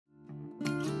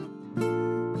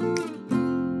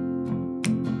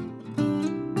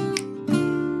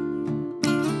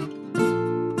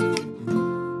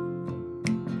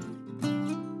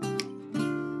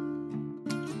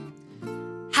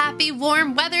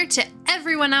warm weather to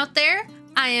everyone out there.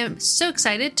 I am so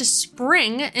excited to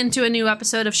spring into a new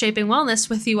episode of Shaping Wellness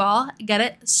with you all. Get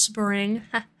it? Spring.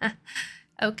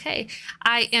 Okay.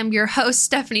 I am your host,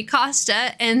 Stephanie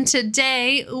Costa, and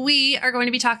today we are going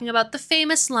to be talking about the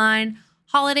famous line,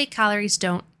 holiday calories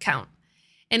don't count,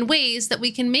 and ways that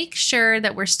we can make sure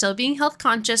that we're still being health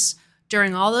conscious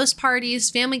during all those parties,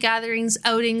 family gatherings,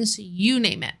 outings, you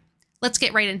name it. Let's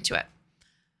get right into it.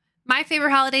 My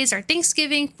favorite holidays are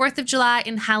Thanksgiving, 4th of July,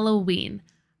 and Halloween.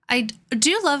 I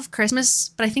do love Christmas,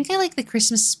 but I think I like the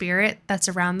Christmas spirit that's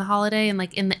around the holiday and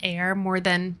like in the air more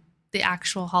than the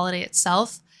actual holiday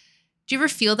itself. Do you ever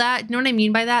feel that? You know what I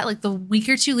mean by that? Like the week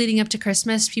or two leading up to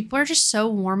Christmas, people are just so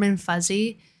warm and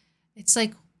fuzzy. It's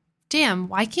like, damn,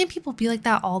 why can't people be like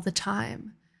that all the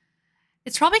time?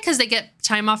 It's probably because they get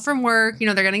time off from work. You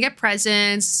know, they're going to get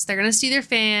presents, they're going to see their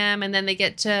fam, and then they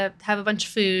get to have a bunch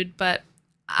of food. But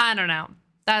I don't know.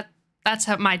 That's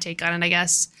my take on it, I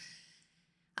guess.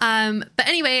 But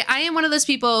anyway, I am one of those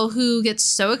people who gets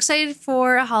so excited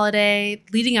for a holiday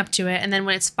leading up to it. And then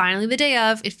when it's finally the day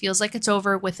of, it feels like it's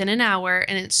over within an hour.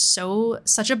 And it's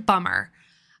such a bummer.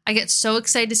 I get so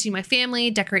excited to see my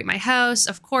family, decorate my house,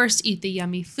 of course, eat the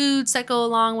yummy foods that go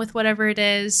along with whatever it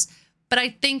is. But I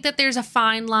think that there's a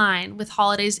fine line with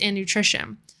holidays and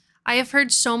nutrition. I have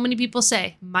heard so many people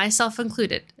say, myself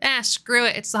included, screw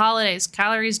it, it's the holidays,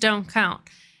 calories don't count.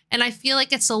 And I feel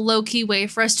like it's a low-key way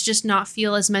for us to just not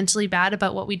feel as mentally bad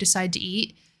about what we decide to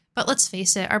eat. But let's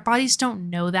face it, our bodies don't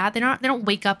know that. They don't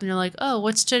wake up and they're like, oh,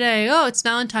 what's today? Oh, it's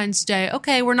Valentine's Day.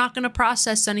 Okay, we're not going to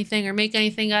process anything or make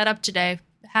anything add up today.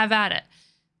 Have at it.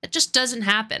 It just doesn't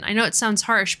happen. I know it sounds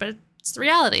harsh, but it's the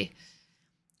reality.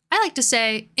 I like to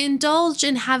say, indulge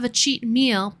and have a cheat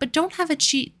meal, but don't have a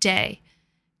cheat day.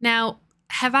 Now,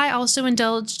 have I also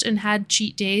indulged and had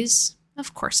cheat days?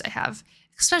 Of course I have.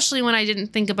 Especially when I didn't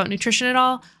think about nutrition at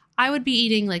all. I would be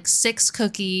eating like 6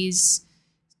 cookies,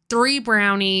 3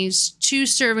 brownies, 2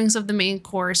 servings of the main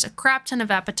course, a crap ton of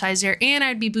appetizer, and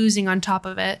I'd be boozing on top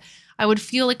of it. I would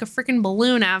feel like a freaking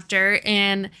balloon after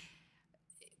and,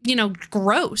 you know,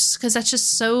 gross because that's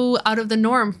just so out of the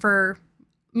norm for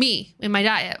me in my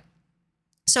diet.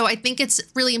 So I think it's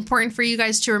really important for you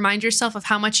guys to remind yourself of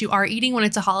how much you are eating when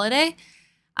it's a holiday,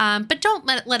 but don't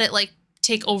let it like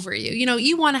take over you. You know,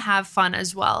 you want to have fun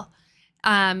as well.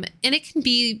 And it can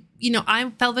be, you know,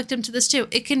 I fell victim to this too.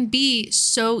 It can be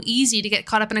so easy to get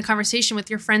caught up in a conversation with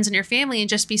your friends and your family and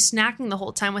just be snacking the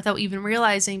whole time without even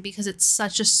realizing because it's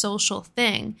such a social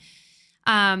thing.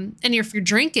 And if you're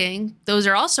drinking, those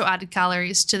are also added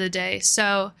calories to the day.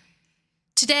 So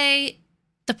today,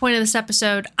 the point of this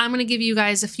episode, I'm going to give you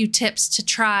guys a few tips to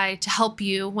try to help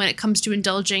you when it comes to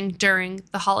indulging during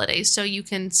the holidays. So you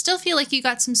can still feel like you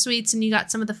got some sweets and you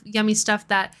got some of the yummy stuff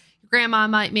that your grandma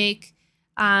might make,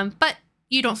 but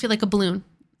you don't feel like a balloon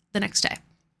the next day.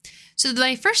 So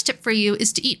my first tip for you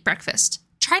is to eat breakfast.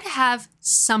 Try to have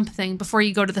something before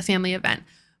you go to the family event.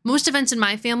 Most events in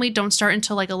my family don't start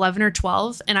until like 11 or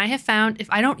 12. And I have found if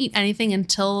I don't eat anything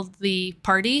until the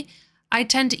party, I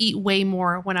tend to eat way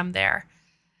more when I'm there.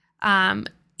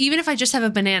 Even if I just have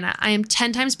a banana, I am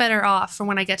 10 times better off for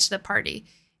when I get to the party.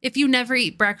 If you never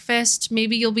eat breakfast,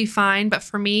 maybe you'll be fine. But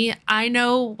for me, I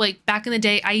know like back in the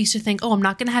day, I used to think, oh, I'm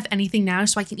not going to have anything now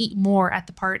so I can eat more at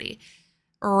the party.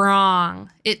 Wrong.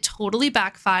 It totally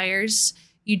backfires.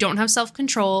 You don't have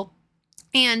self-control.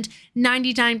 And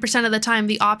 99% of the time,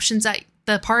 the options at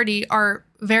the party are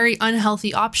very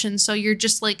unhealthy options. So you're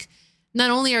just like,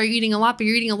 not only are you eating a lot, but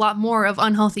you're eating a lot more of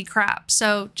unhealthy crap.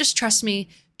 So just trust me.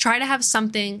 Try to have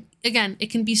something. Again, it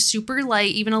can be super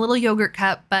light, even a little yogurt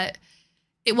cup, but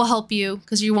it will help you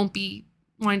because you won't be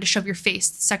wanting to shove your face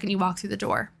the second you walk through the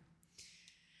door.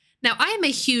 Now, I am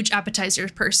a huge appetizer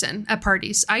person at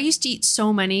parties. I used to eat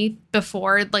so many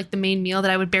before like the main meal that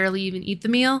I would barely even eat the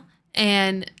meal.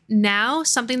 And now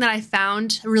something that I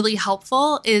found really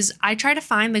helpful is I try to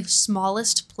find the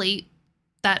smallest plate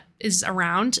that is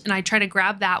around and I try to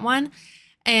grab that one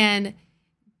and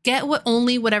get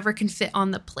whatever can fit on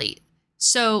the plate.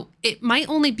 So it might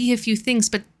only be a few things,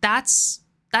 but that's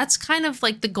kind of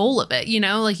like the goal of it, you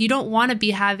know? Like you don't want to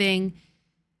be having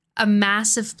a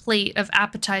massive plate of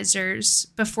appetizers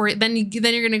before then you're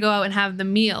going to go out and have the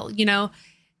meal, you know?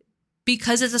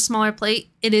 Because it's a smaller plate,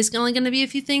 it is only going to be a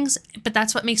few things, but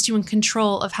that's what makes you in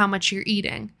control of how much you're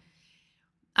eating.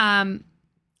 When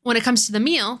it comes to the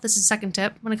meal, this is the second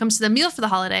tip. When it comes to the meal for the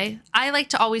holiday, I like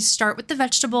to always start with the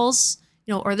vegetables,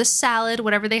 you know, or the salad,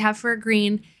 whatever they have for a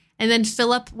green, and then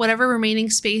fill up whatever remaining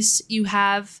space you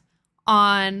have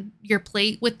on your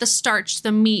plate with the starch,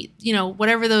 the meat, you know,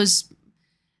 whatever those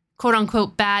quote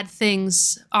unquote bad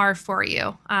things are for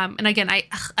you. And again,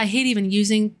 I hate even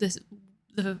using this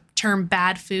the term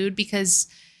bad food because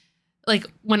like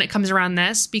when it comes around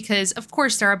this, because of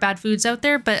course there are bad foods out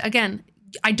there. But again,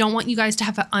 I don't want you guys to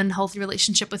have an unhealthy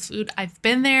relationship with food. I've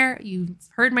been there. You've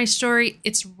heard my story.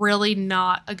 It's really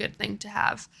not a good thing to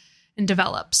have and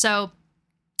develop. So,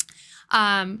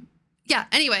 yeah,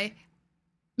 anyway,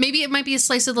 maybe it might be a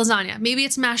slice of lasagna. Maybe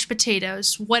it's mashed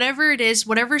potatoes, whatever it is,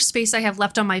 whatever space I have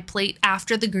left on my plate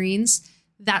after the greens,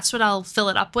 that's what I'll fill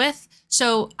it up with.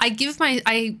 So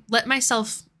I let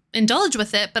myself indulge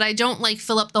with it, but I don't like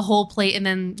fill up the whole plate and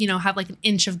then, have like an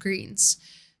inch of greens.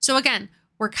 So again,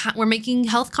 we're making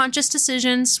health conscious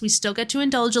decisions. We still get to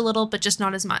indulge a little, but just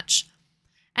not as much.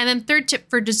 And then third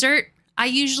tip for dessert, I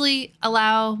usually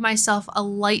allow myself a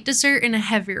light dessert and a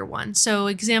heavier one. So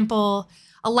example,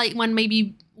 a light one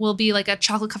maybe will be like a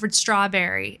chocolate covered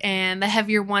strawberry and the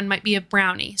heavier one might be a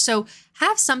brownie. So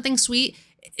have something sweet.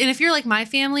 And if you're like my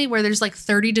family where there's like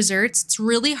 30 desserts, it's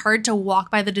really hard to walk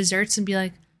by the desserts and be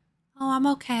like, oh, I'm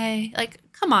okay. Like,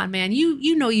 come on, man.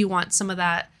 You know you want some of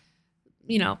that,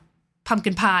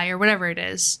 pumpkin pie or whatever it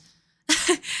is.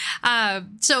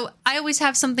 So I always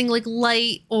have something like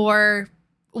light or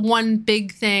one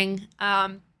big thing.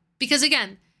 Because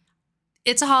again,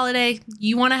 it's a holiday.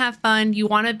 You want to have fun. You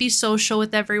want to be social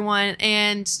with everyone.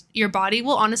 And your body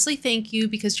will honestly thank you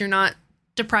because you're not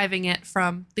depriving it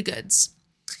from the goods.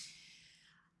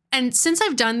 And since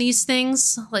I've done these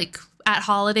things, like at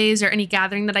holidays or any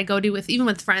gathering that I go to even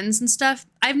with friends and stuff,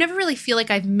 I've never really feel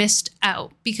like I've missed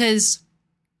out because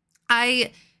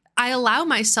I allow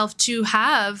myself to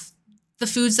have the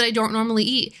foods that I don't normally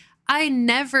eat. I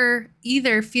never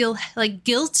either feel like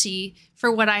guilty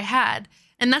for what I had.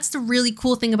 And that's the really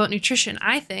cool thing about nutrition,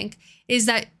 I think, is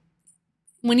that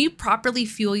when you properly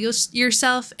fuel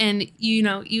yourself and,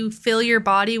 you fill your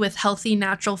body with healthy,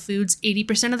 natural foods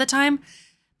 80% of the time,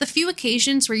 the few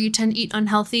occasions where you tend to eat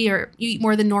unhealthy or you eat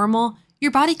more than normal,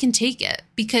 your body can take it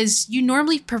because you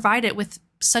normally provide it with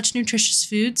such nutritious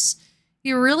foods.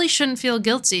 You really shouldn't feel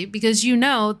guilty because you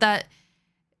know that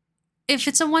if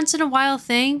it's a once in a while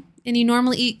thing and you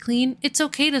normally eat clean, it's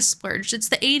okay to splurge. It's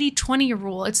the 80-20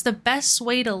 rule. It's the best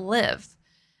way to live.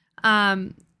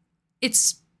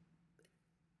 It's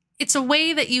a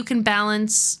way that you can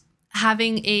balance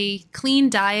having a clean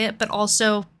diet, but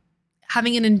also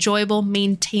having an enjoyable,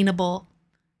 maintainable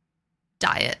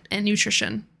diet and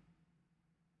nutrition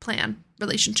plan,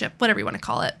 relationship, whatever you want to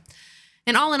call it.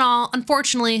 And all in all,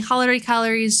 unfortunately, holiday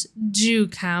calories do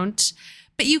count,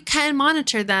 but you can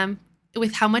monitor them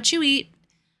with how much you eat,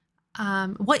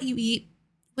 what you eat,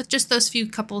 with just those few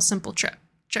couple simple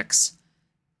tricks.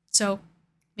 So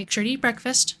make sure to eat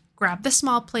breakfast, grab the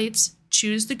small plates,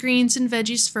 choose the greens and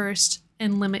veggies first,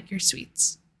 and limit your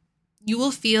sweets. You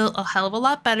will feel a hell of a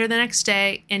lot better the next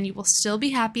day, and you will still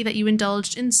be happy that you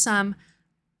indulged in some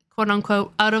quote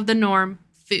unquote out of the norm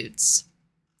foods.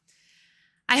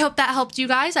 I hope that helped you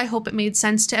guys. I hope it made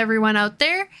sense to everyone out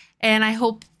there. And I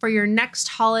hope for your next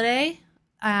holiday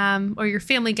or your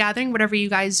family gathering, whatever you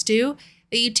guys do,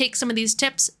 that you take some of these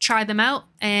tips, try them out,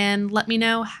 and let me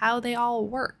know how they all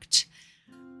worked.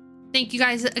 Thank you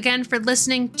guys again for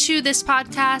listening to this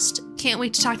podcast. Can't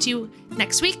wait to talk to you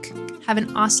next week. Have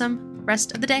an awesome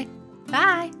rest of the day.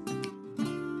 Bye.